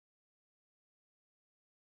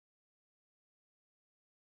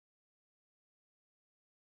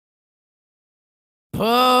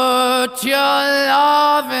Put your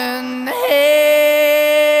loving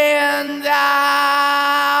hand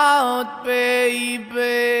out, baby,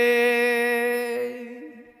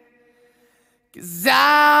 'cause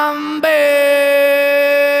I'm begging.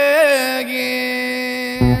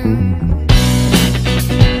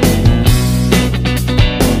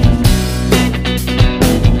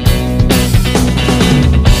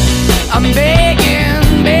 I'm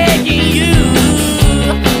begging, begging you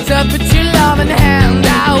to put your loving hand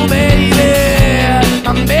out, baby.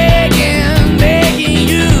 I'm begging, begging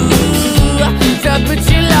you to put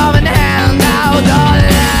your loving hand out,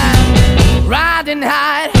 darling. Riding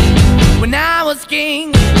high when I was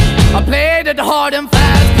king, I played it hard and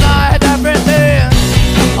fast, 'cause I had everything.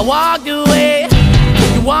 I walked away,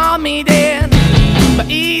 you want me then, but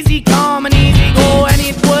easy come and easy go, and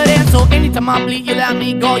it wouldn't. So anytime I bleed, you let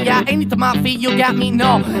me go. Yeah, anytime I feel, you got me,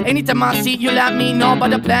 no. Anytime I see, you let me know. But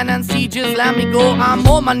the plan and see, just let me go. I'm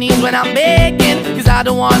on my knees when I'm begging, 'cause I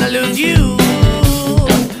don't wanna lose you.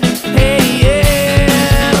 Hey,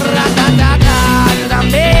 yeah, ra-da-da-da, 'cause I'm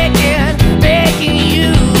begging, begging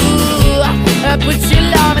you, put your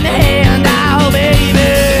love in the hand out,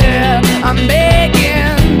 baby. I'm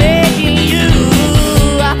begging, begging you,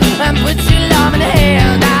 put your love in the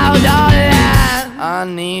hand out, darling. I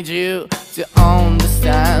need you to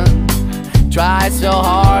understand. Try so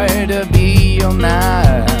hard to be your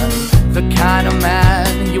man, the kind of man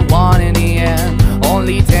you want in the end.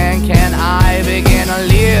 Only then can I begin to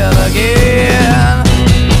live again.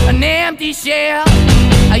 An empty shell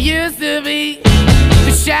I used to be,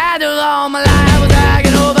 the shadow all my life was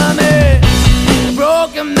hanging over me. A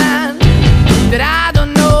broken man that I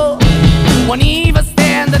don't know, won't even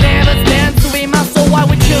stand, that never stands to be my soul. Why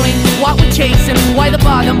we're chilling, why we're chasing, why the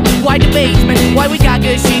bottom, why the basement, why we got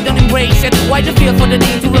good, she don't embrace it, why the feel for the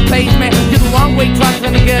need to replace me. You're the wrong way,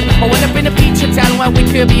 trying to good. I went up in the feature town where we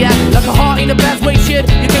could be at, like a heart in the best way, shit.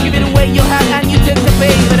 You can give it away, you have, and you take the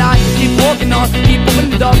bait. But I keep walking on, keep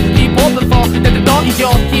opening the door, keep open for that the door is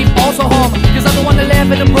yours, keep also home, 'cause I'm the one that live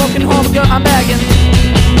in a broken home. Girl, I'm begging,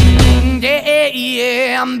 yeah,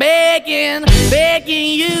 yeah, I'm begging, begging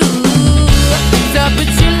you to put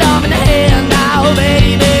your love in the hand now,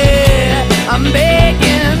 baby. I'm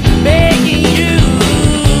begging, begging you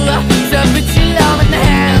to put your love in the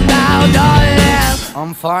hand now, darling.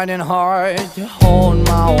 I'm fighting hard to hold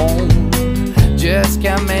my own, just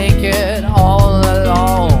can't make it all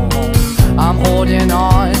alone. I'm holding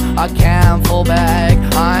on, I can't fall back,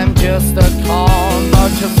 I'm just a call,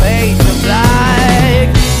 but your face is black.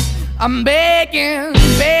 I'm begging,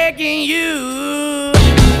 begging you,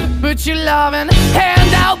 put your loving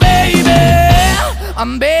hand out, baby.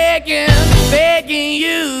 I'm begging, begging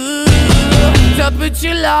you to put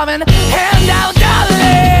your loving hand out,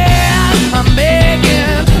 darling. I'm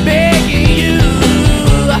begging, begging you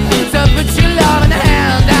to put your loving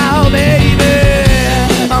hand out, baby.